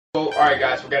Alright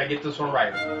guys, we gotta get this one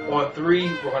right. On 3,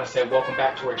 we're gonna say welcome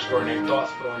back to Extraordinary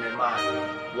Thoughts for on their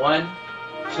mind. 1,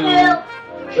 2,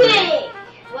 3.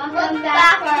 Welcome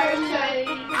back to Extraordinary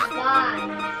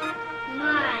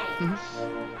Minds.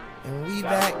 And we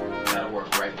back. That'll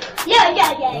work right there. Yeah.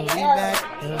 And we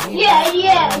back. And we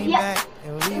Yeah. back.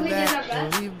 And we back. And we back.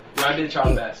 And we Y'all did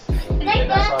y'all best. And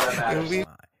that's all that matters.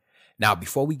 Now,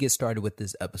 before we get started with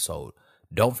this episode,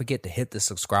 don't forget to hit the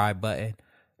subscribe button,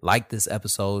 like this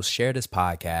episode, share this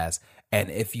podcast,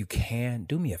 and if you can,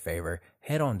 do me a favor,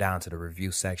 head on down to the review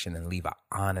section and leave an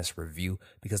honest review,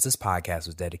 because this podcast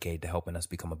was dedicated to helping us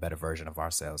become a better version of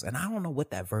ourselves. And I don't know what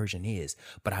that version is,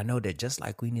 but I know that just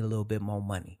like we need a little bit more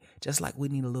money, just like we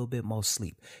need a little bit more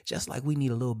sleep, just like we need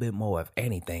a little bit more of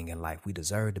anything in life, we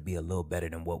deserve to be a little better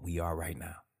than what we are right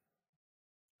now.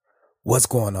 What's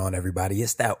going on, everybody?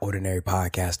 It's that ordinary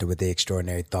podcaster with the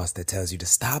extraordinary thoughts that tells you to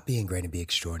stop being great and be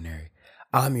extraordinary.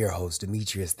 I'm your host,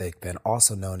 Demetrius Thickpen,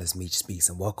 also known as Meech Speaks,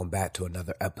 and welcome back to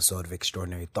another episode of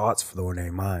Extraordinary Thoughts for the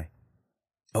Ordinary Mind.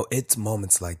 Oh, it's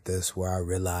moments like this where I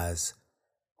realize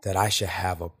that I should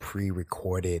have a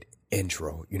pre-recorded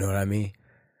intro, you know what I mean?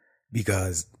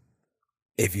 Because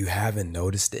if you haven't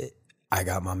noticed it, I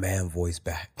got my man voice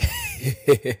back.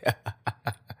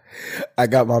 I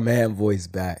got my man voice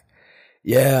back.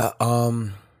 Yeah,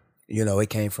 it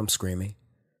came from screaming.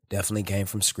 Definitely came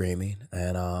from screaming.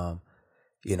 And,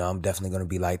 I'm definitely going to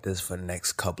be like this for the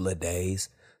next couple of days.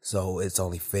 So it's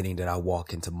only fitting that I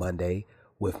walk into Monday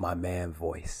with my man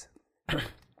voice.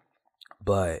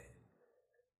 But,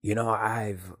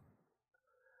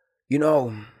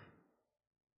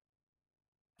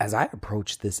 as I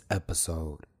approach this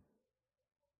episode,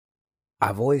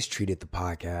 I've always treated the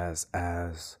podcast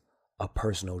as a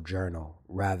personal journal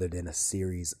rather than a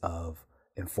series of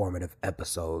informative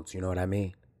episodes. You know what I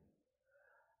mean?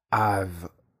 I've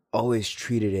always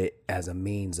treated it as a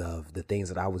means of the things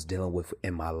that I was dealing with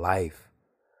in my life.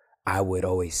 I would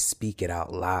always speak it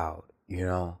out loud,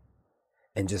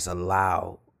 and just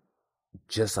allow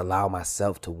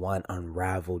myself to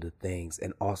unravel the things,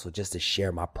 and also just to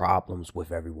share my problems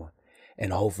with everyone,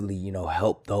 and hopefully,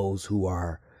 help those who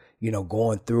are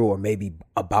going through or maybe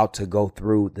about to go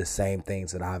through the same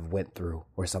things that I've went through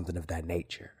or something of that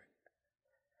nature.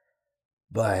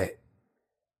 But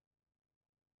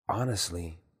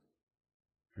honestly,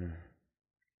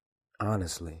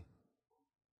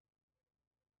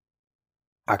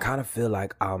 I kind of feel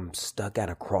like I'm stuck at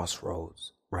a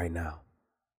crossroads right now.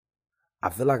 I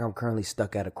feel like I'm currently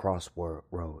stuck at a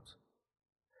crossroads.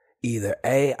 Either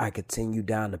A, I continue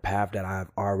down the path that I've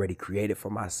already created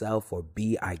for myself, or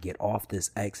B, I get off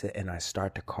this exit and I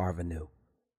start to carve anew.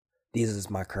 These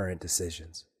are my current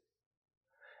decisions.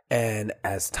 And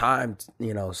as time,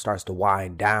 starts to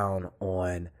wind down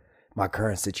on my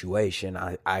current situation,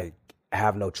 I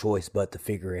have no choice but to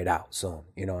figure it out soon,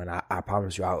 and I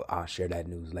promise you I'll share that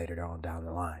news later on down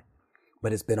the line.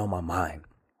 But it's been on my mind.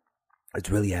 It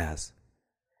really has.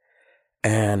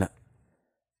 And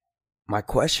my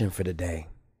question for today,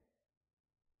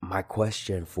 my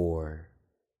question for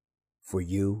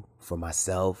you, for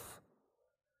myself,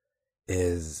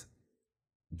 is,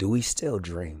 do we still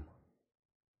dream?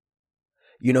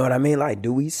 You know what I mean? Like,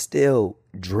 do we still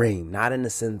dream? Not in the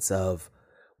sense of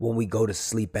when we go to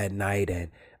sleep at night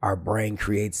and our brain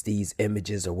creates these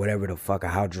images or whatever the fuck, or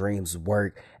how dreams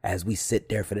work as we sit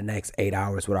there for the next 8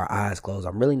 hours with our eyes closed.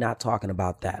 I'm really not talking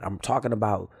about that. I'm talking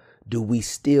about, do we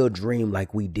still dream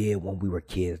like we did when we were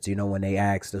kids? When they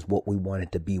asked us what we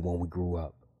wanted to be when we grew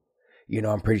up.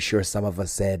 I'm pretty sure some of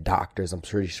us said doctors. I'm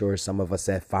pretty sure some of us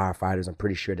said firefighters. I'm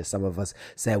pretty sure that some of us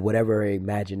said whatever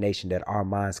imagination that our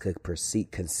minds could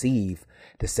conceive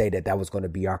to say that was going to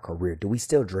be our career. Do we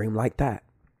still dream like that?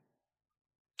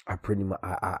 I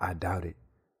doubt it.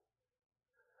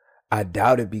 I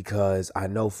doubt it, because I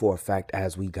know for a fact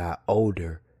as we got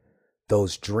older,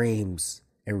 those dreams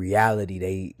in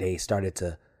reality, they started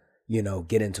to,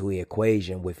 get into an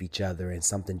equation with each other, and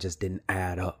something just didn't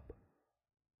add up.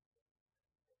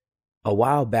 A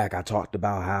while back, I talked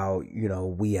about how,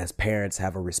 we as parents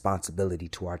have a responsibility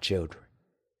to our children.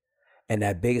 And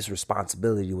that biggest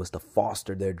responsibility was to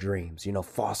foster their dreams,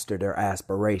 foster their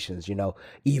aspirations,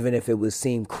 even if it would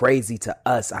seem crazy to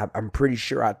us. I'm pretty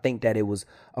sure, I think that it was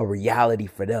a reality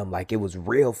for them, like it was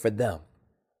real for them.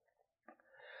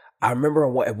 I remember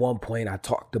at one point I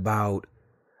talked about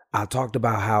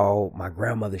how my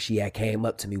grandmother, she had came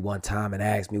up to me one time and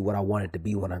asked me what I wanted to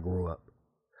be when I grew up.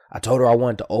 I told her I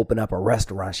wanted to open up a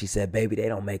restaurant. She said, "Baby, they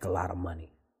don't make a lot of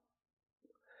money."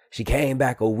 She came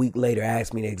back a week later,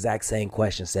 asked me the exact same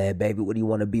question, said, "Baby, what do you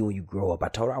want to be when you grow up?" I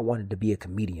told her I wanted to be a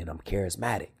comedian. I'm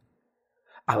charismatic.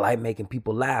 I like making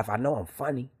people laugh. I know I'm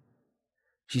funny.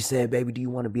 She said, baby, do you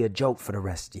want to be a joke for the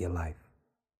rest of your life?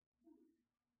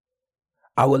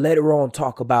 I would later on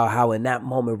talk about how in that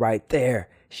moment right there,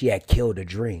 she had killed a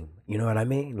dream. You know what I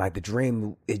mean? Like the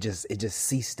dream, it just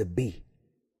ceased to be.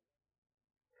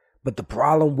 But the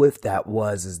problem with that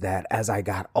is that as I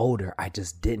got older, I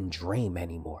just didn't dream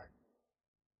anymore.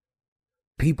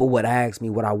 People would ask me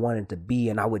what I wanted to be,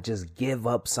 and I would just give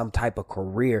up some type of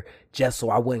career just so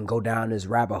I wouldn't go down this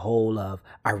rabbit hole of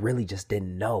I really just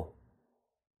didn't know.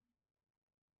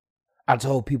 I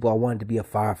told people I wanted to be a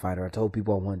firefighter. I told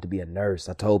people I wanted to be a nurse.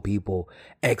 I told people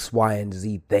X, Y, and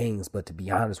Z things, but to be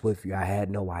honest with you, I had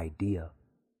no idea.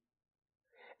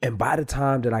 And by the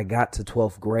time that I got to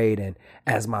 12th grade, and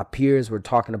as my peers were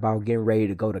talking about getting ready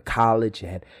to go to college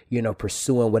and,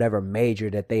 pursuing whatever major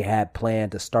that they had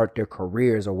planned to start their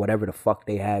careers or whatever the fuck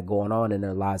they had going on in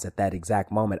their lives at that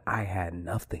exact moment, I had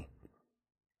nothing.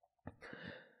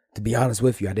 To be honest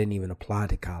with you, I didn't even apply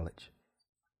to college.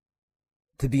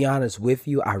 To be honest with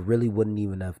you, I really wouldn't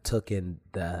even have taken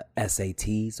the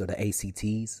SATs or the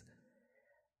ACTs.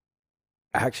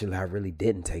 Actually, I really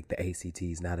didn't take the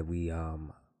ACTs now that we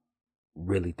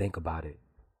really think about it.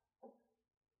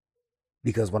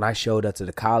 Because when I showed up to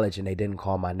the college and they didn't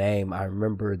call my name, I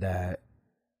remember that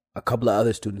a couple of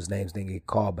other students' names didn't get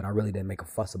called, but I really didn't make a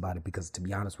fuss about it because, to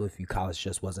be honest with you, college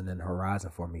just wasn't in the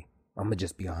horizon for me. I'm going to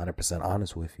just be 100%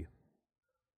 honest with you.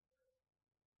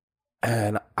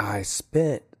 And I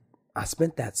spent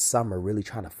that summer really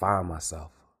trying to find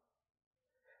myself.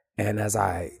 And as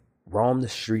I roamed the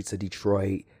streets of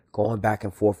Detroit, going back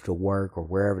and forth to work or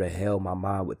wherever the hell my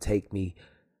mind would take me,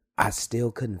 I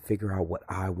still couldn't figure out what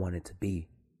I wanted to be.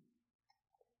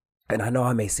 And I know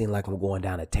I may seem like I'm going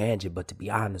down a tangent, but to be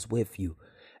honest with you,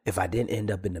 if I didn't end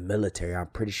up in the military, I'm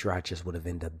pretty sure I just would have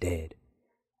ended up dead.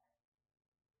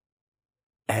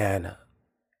 And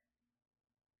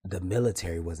the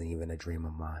military wasn't even a dream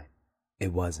of mine.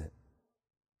 It wasn't.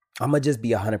 I'm going to just be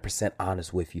 100%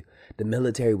 honest with you. The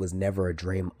military was never a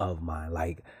dream of mine.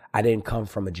 Like, I didn't come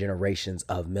from a generations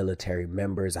of military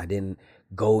members. I didn't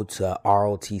go to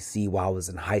ROTC while I was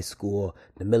in high school.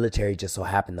 The military just so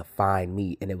happened to find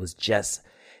me. And it was just,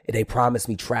 they promised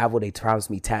me travel. They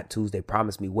promised me tattoos. They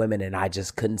promised me women. And I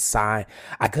just couldn't sign.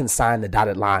 I couldn't sign the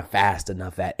dotted line fast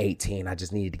enough at 18. I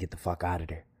just needed to get the fuck out of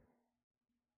there.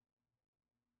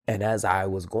 And as I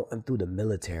was going through the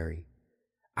military,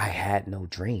 I had no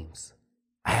dreams.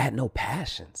 I had no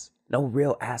passions, no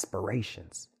real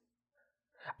aspirations.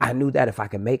 I knew that if I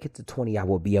could make it to 20, I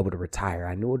would be able to retire.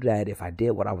 I knew that if I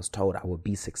did what I was told, I would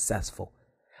be successful.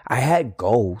 I had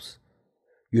goals.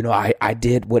 I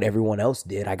did what everyone else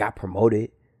did. I got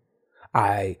promoted.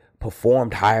 I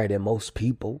performed higher than most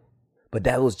people. But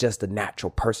that was just a natural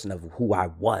person of who I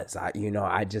was.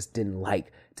 I just didn't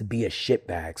like to be a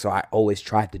shitbag. So I always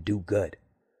tried to do good.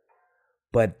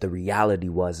 But the reality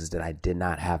is that I did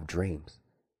not have dreams.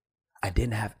 I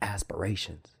didn't have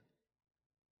aspirations.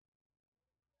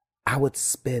 I would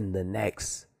spend the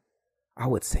next,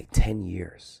 10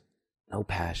 years, no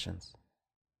passions,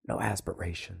 no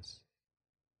aspirations,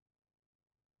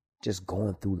 just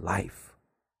going through life,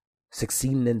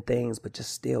 succeeding in things, but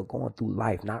just still going through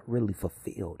life, not really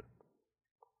fulfilled.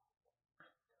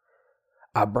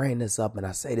 I bring this up and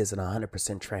I say this in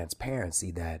 100%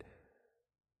 transparency that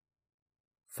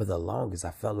for the longest,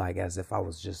 I felt like as if I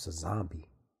was just a zombie,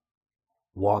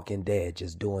 walking dead,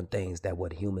 just doing things that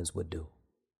what humans would do.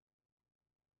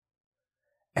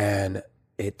 And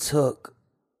it took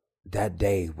that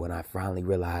day when I finally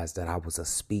realized that I was a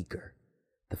speaker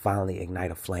to finally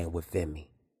ignite a flame within me.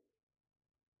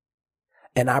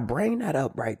 And I bring that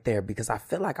up right there because I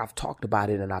feel like I've talked about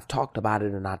it and I've talked about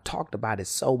it and I talked about it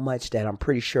so much that I'm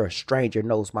pretty sure a stranger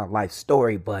knows my life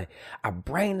story. But I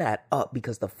bring that up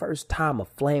because the first time a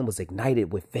flame was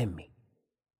ignited within me,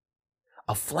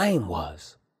 a flame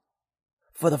was,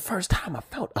 for the first time, I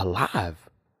felt alive.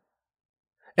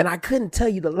 And I couldn't tell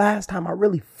you the last time I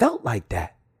really felt like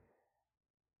that.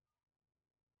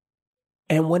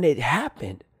 And when it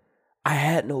happened, I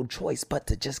had no choice but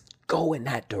to just go in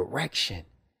that direction.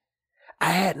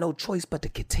 I had no choice but to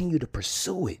continue to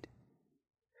pursue it.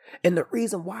 And the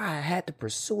reason why I had to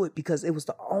pursue it, because it was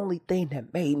the only thing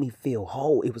that made me feel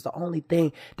whole. It was the only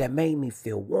thing that made me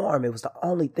feel warm. It was the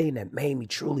only thing that made me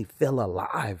truly feel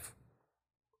alive.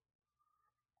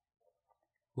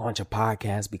 Launch a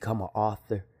podcast, become an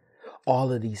author.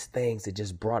 All of these things that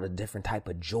just brought a different type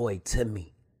of joy to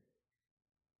me.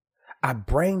 I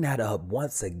bring that up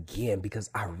once again because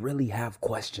I really have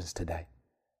questions today.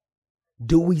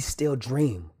 Do we still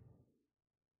dream?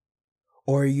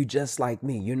 Or are you just like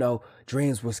me? You know,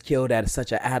 dreams was killed at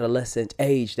such an adolescent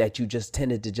age that you just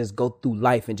tended to just go through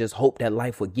life and just hope that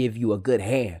life would give you a good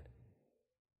hand.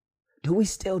 Do we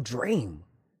still dream?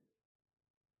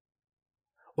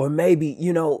 Or maybe,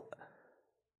 you know,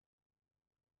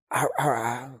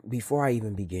 before I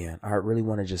even begin, I really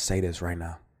want to just say this right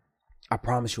now. I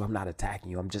promise you I'm not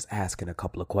attacking you. I'm just asking a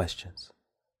couple of questions.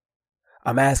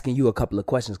 I'm asking you a couple of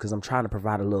questions because I'm trying to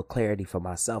provide a little clarity for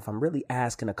myself. I'm really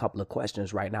asking a couple of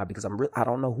questions right now because I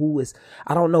don't know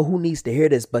who needs to hear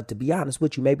this, but to be honest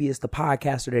with you, maybe it's the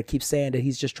podcaster that keeps saying that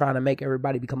he's just trying to make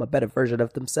everybody become a better version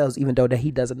of themselves, even though that he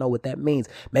doesn't know what that means.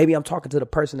 Maybe I'm talking to the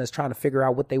person that's trying to figure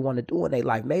out what they want to do in their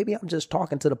life. Maybe I'm just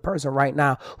talking to the person right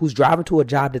now who's driving to a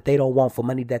job that they don't want for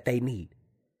money that they need.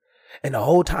 And the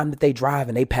whole time that they drive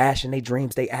and they passion, they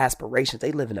dreams, they aspirations,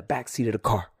 they live in the backseat of the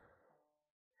car.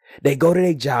 They go to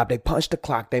their job, they punch the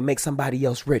clock, they make somebody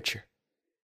else richer.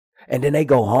 And then they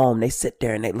go home, they sit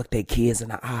there and they look their kids in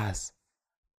the eyes.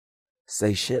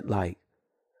 Say shit like,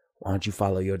 why don't you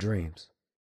follow your dreams?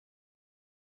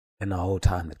 And the whole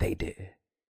time that they did.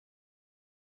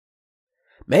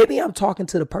 Maybe I'm talking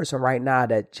to the person right now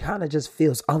that kind of just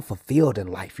feels unfulfilled in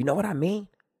life. You know what I mean?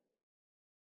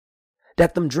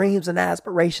 That them dreams and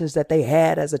aspirations that they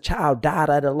had as a child died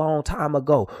at a long time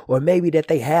ago. Or maybe that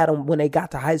they had them when they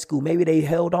got to high school. Maybe they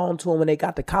held on to them when they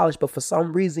got to college. But for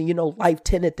some reason, you know, life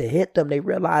tended to hit them. They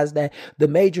realized that the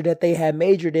major that they had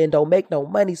majored in don't make no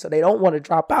money. So they don't want to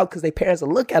drop out because their parents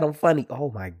will look at them funny.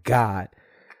 Oh, my God.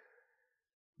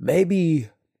 Maybe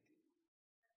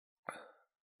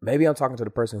I'm talking to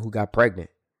the person who got pregnant.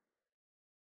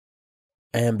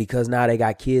 And because now they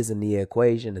got kids in the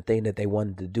equation, the thing that they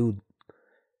wanted to do,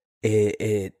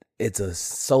 it's a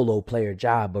solo player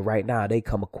job, but right now they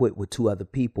come equipped with two other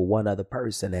people, one other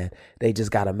person, and they just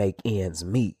got to make ends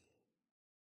meet.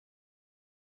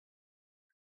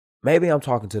 Maybe I'm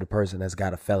talking to the person that's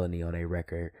got a felony on their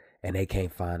record and they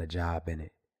can't find a job in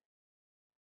it.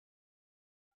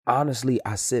 Honestly,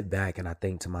 I sit back and I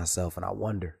think to myself and I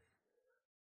wonder,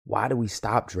 why do we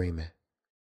stop dreaming?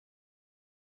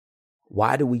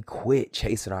 Why do we quit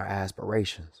chasing our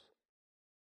aspirations?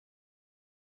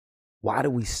 Why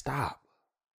do we stop?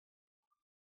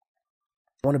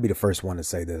 I want to be the first one to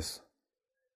say this,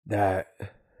 that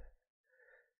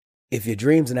if your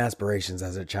dreams and aspirations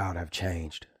as a child have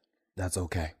changed, that's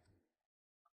okay.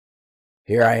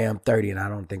 Here I am 30 and I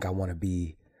don't think I want to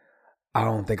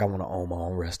own my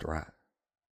own restaurant.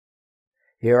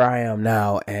 Here I am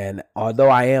now, and although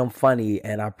I am funny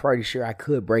and I'm pretty sure I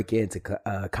could break into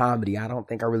comedy, I don't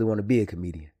think I really want to be a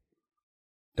comedian.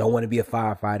 Don't want to be a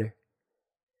firefighter.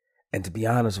 And to be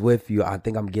honest with you, I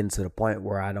think I'm getting to the point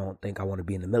where I don't think I want to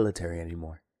be in the military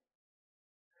anymore.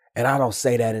 And I don't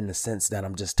say that in the sense that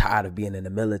I'm just tired of being in the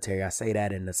military. I say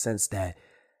that in the sense that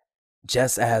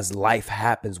just as life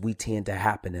happens, we tend to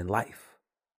happen in life.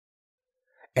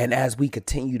 And as we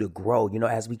continue to grow, you know,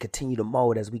 as we continue to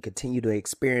mold, as we continue to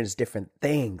experience different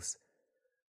things,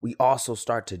 we also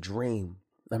start to dream.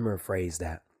 Let me rephrase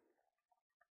that.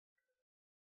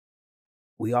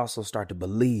 We also start to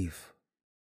believe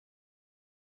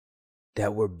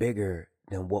that we're bigger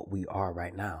than what we are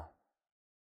right now.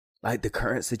 Like the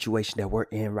current situation that we're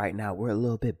in right now, we're a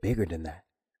little bit bigger than that.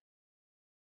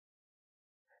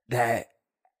 That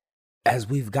as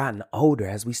we've gotten older,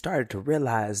 as we started to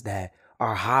realize that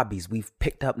our hobbies, we've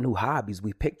picked up new hobbies,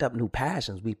 we picked up new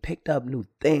passions, we picked up new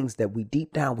things that we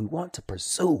deep down we want to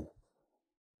pursue.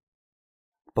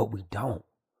 But we don't.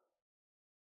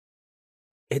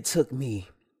 It took me,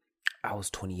 I was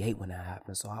 28 when that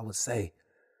happened, so I would say,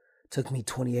 took me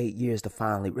 28 years to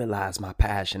finally realize my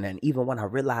passion. And even when I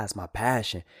realized my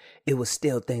passion, it was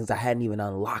still things I hadn't even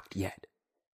unlocked yet.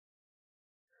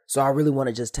 So I really want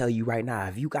to just tell you right now,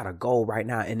 if you got a goal right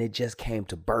now and it just came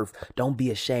to birth, don't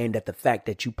be ashamed at the fact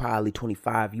that you probably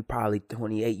 25, you probably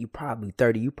 28, you probably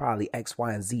 30, you probably X,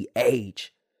 Y, and Z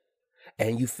age.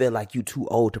 And you feel like you too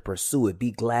old to pursue it.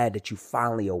 Be glad that you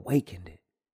finally awakened it.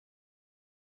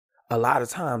 A lot of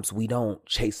times we don't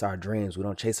chase our dreams, we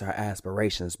don't chase our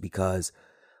aspirations because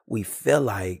we feel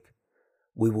like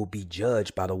we will be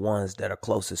judged by the ones that are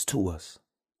closest to us.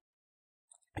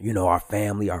 You know, our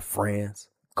family, our friends,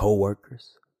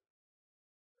 co-workers.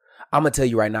 I'm going to tell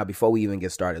you right now before we even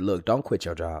get started, look, don't quit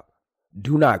your job.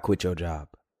 Do not quit your job.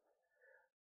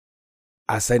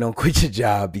 I say don't quit your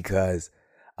job because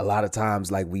a lot of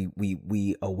times like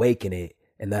we awaken it.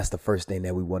 And that's the first thing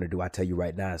that we want to do. I tell you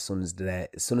right now, as soon as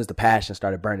the passion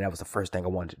started burning, that was the first thing I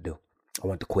wanted to do. I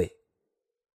wanted to quit.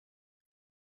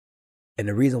 And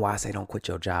the reason why I say don't quit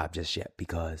your job just yet,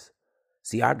 because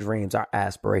See, our dreams, our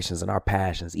aspirations, and our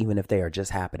passions, even if they are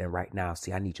just happening right now,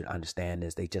 see, I need you to understand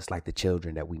this. They just like the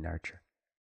children that we nurture.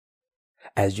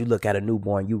 As you look at a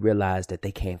newborn, you realize that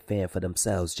they can't fend for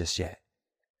themselves just yet.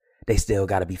 They still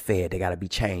got to be fed. They got to be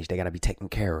changed. They got to be taken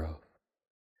care of.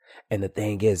 And the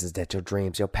thing is that your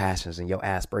dreams, your passions, and your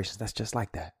aspirations, that's just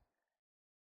like that.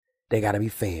 They got to be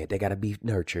fed. They got to be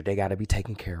nurtured. They got to be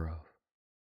taken care of.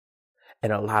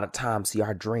 And a lot of times, see,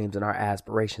 our dreams and our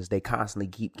aspirations, they constantly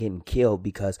keep getting killed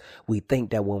because we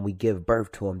think that when we give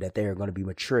birth to them, that they're going to be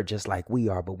mature just like we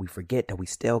are, but we forget that we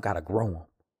still got to grow them.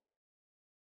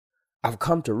 I've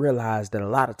come to realize that a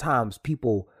lot of times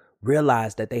people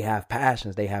realize that they have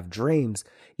passions, they have dreams,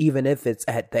 even if it's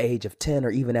at the age of 10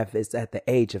 or even if it's at the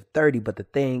age of 30. But the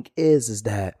thing is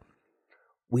that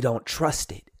we don't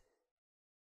trust it.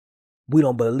 We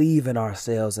don't believe in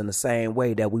ourselves in the same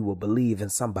way that we will believe in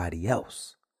somebody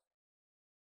else.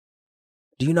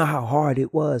 Do you know how hard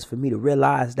it was for me to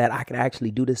realize that I could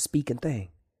actually do this speaking thing?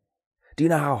 Do you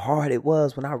know how hard it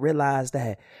was when I realized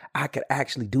that I could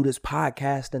actually do this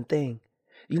podcasting thing?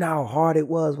 You know how hard it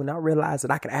was when I realized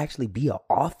that I could actually be an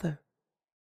author?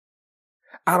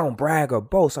 I don't brag or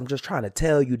boast. I'm just trying to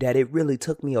tell you that it really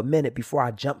took me a minute before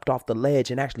I jumped off the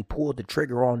ledge and actually pulled the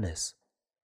trigger on this.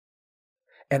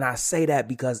 And I say that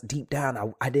because deep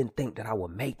down, I didn't think that I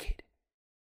would make it.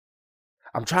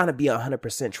 I'm trying to be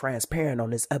 100% transparent on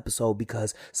this episode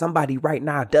because somebody right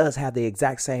now does have the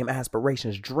exact same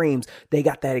aspirations, dreams. They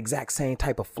got that exact same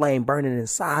type of flame burning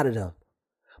inside of them.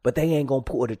 But they ain't going to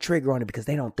pull the trigger on it because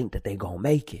they don't think that they going to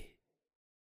make it.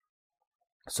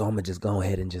 So I'm going to just go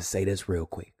ahead and just say this real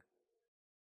quick.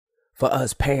 For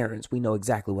us parents, we know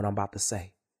exactly what I'm about to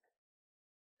say.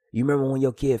 You remember when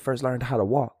your kid first learned how to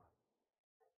walk?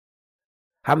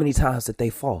 How many times did they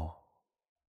fall?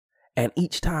 And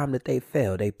each time that they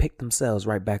fell, they picked themselves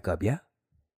right back up, yeah?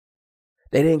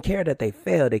 They didn't care that they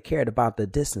fell. They cared about the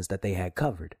distance that they had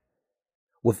covered.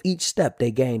 With each step,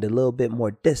 they gained a little bit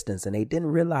more distance, and they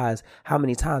didn't realize how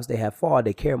many times they had fallen.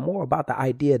 They cared more about the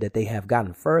idea that they have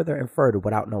gotten further and further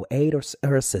without no aid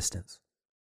or assistance.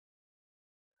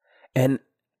 And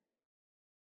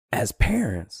as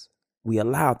parents, we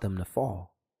allowed them to fall.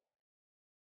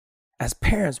 As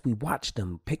parents, we watch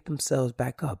them pick themselves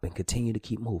back up and continue to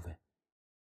keep moving.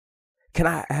 Can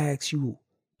I ask you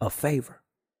a favor?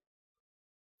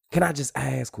 Can I just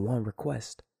ask one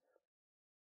request?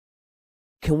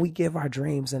 Can we give our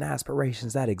dreams and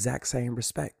aspirations that exact same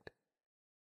respect?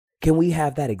 Can we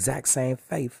have that exact same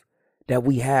faith that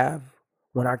we have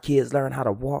when our kids learn how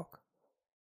to walk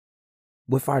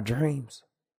with our dreams?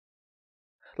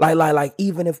 Like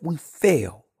even if we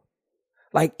fail,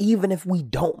 like even if we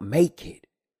don't make it,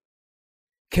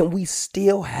 can we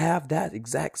still have that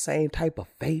exact same type of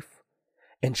faith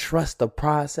and trust the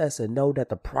process and know that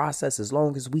the process, as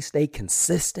long as we stay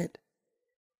consistent,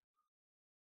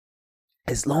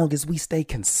 as long as we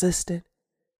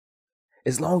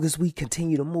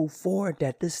continue to move forward,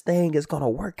 that this thing is going to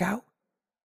work out?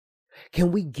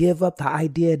 Can we give up the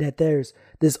idea that there's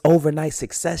this overnight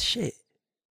success shit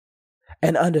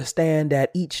and understand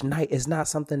that each night is not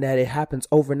something that it happens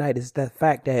overnight? It's the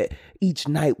fact that each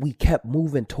night we kept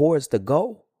moving towards the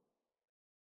goal.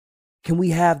 Can we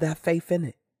have that faith in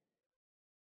it?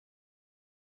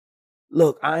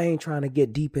 Look, I ain't trying to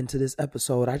get deep into this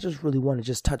episode. I just really want to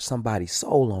just touch somebody's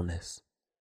soul on this.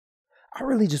 I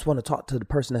really just want to talk to the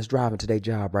person that's driving to their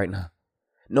job right now,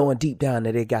 knowing deep down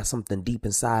that they got something deep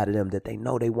inside of them that they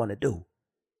know they want to do.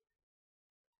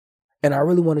 And I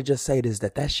really want to just say this,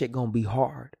 that shit gonna be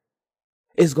hard.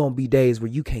 It's gonna be days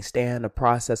where you can't stand the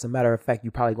process. As a matter of fact,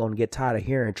 you're probably gonna get tired of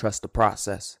hearing trust the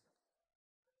process.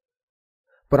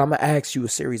 But I'm gonna ask you a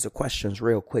series of questions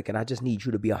real quick, and I just need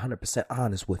you to be 100%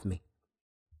 honest with me.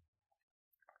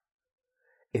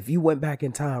 If you went back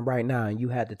in time right now and you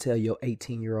had to tell your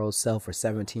 18-year-old self or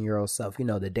 17-year-old self,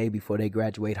 the day before they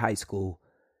graduate high school,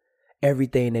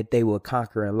 everything that they will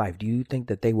conquer in life, do you think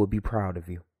that they would be proud of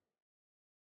you?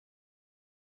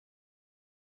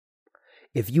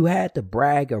 If you had to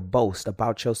brag or boast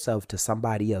about yourself to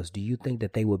somebody else, do you think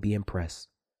that they would be impressed?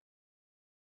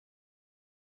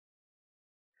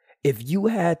 If you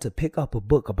had to pick up a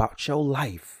book about your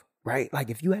life, right? Like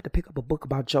if you had to pick up a book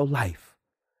about your life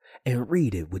and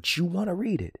read it, would you want to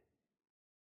read it?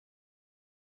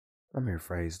 Let me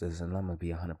rephrase this and I'm going to be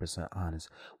 100% honest.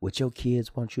 Would your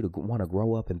kids want you to want to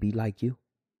grow up and be like you?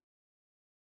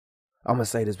 I'm going to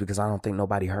say this because I don't think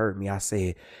nobody heard me. I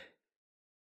said,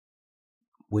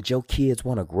 would your kids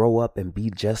want to grow up and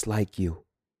be just like you?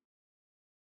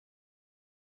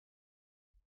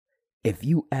 If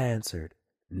you answered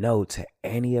no to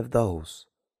any of those,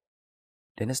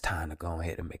 then it's time to go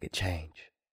ahead and make a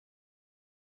change.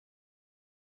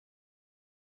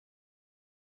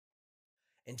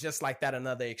 And just like that,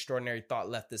 another extraordinary thought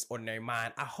left this ordinary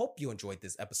mind. I hope you enjoyed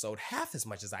this episode half as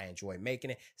much as I enjoy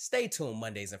making it. Stay tuned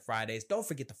Mondays and Fridays. Don't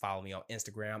forget to follow me on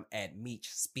Instagram at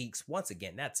Meech Speaks. Once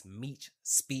again, that's Meech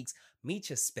Speaks.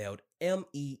 Meech is spelled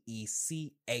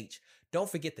Meech. Don't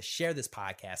forget to share this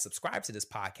podcast, subscribe to this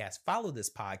podcast, follow this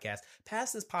podcast,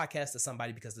 pass this podcast to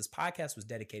somebody, because this podcast was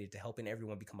dedicated to helping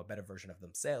everyone become a better version of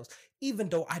themselves. Even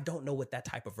though I don't know what that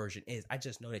type of version is, I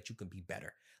just know that you can be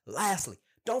better. Lastly,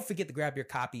 don't forget to grab your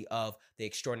copy of The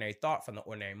Extraordinary Thought from the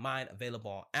Ordinary Mind,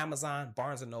 available on Amazon,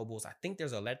 Barnes & Nobles. I think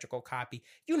there's an electrical copy.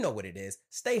 You know what it is.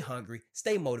 Stay hungry,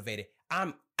 stay motivated.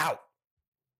 I'm out.